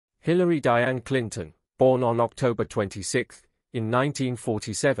Hillary Diane Clinton, born on October 26, in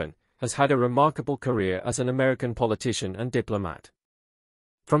 1947, has had a remarkable career as an American politician and diplomat.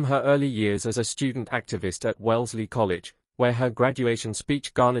 From her early years as a student activist at Wellesley College, where her graduation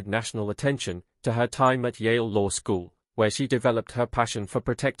speech garnered national attention, to her time at Yale Law School, where she developed her passion for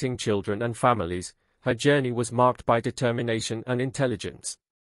protecting children and families, her journey was marked by determination and intelligence.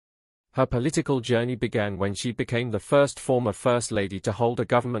 Her political journey began when she became the first former First Lady to hold a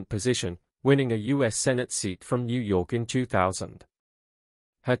government position, winning a U.S. Senate seat from New York in 2000.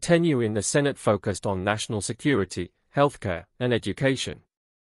 Her tenure in the Senate focused on national security, healthcare, and education.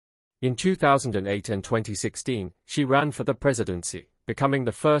 In 2008 and 2016, she ran for the presidency, becoming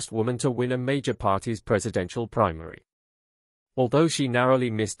the first woman to win a major party's presidential primary. Although she narrowly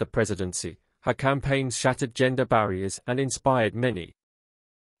missed the presidency, her campaigns shattered gender barriers and inspired many.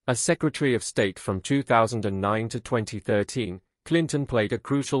 As Secretary of State from 2009 to 2013, Clinton played a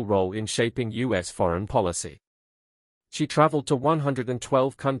crucial role in shaping U.S. foreign policy. She traveled to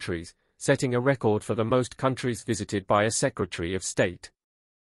 112 countries, setting a record for the most countries visited by a Secretary of State.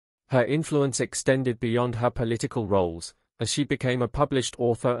 Her influence extended beyond her political roles, as she became a published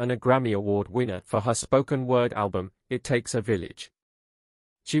author and a Grammy Award winner for her spoken word album, It Takes a Village.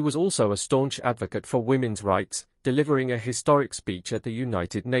 She was also a staunch advocate for women's rights, delivering a historic speech at the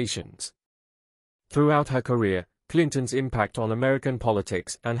United Nations. Throughout her career, Clinton's impact on American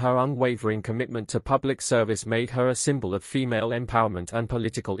politics and her unwavering commitment to public service made her a symbol of female empowerment and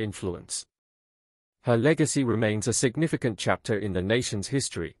political influence. Her legacy remains a significant chapter in the nation's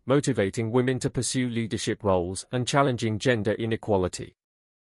history, motivating women to pursue leadership roles and challenging gender inequality.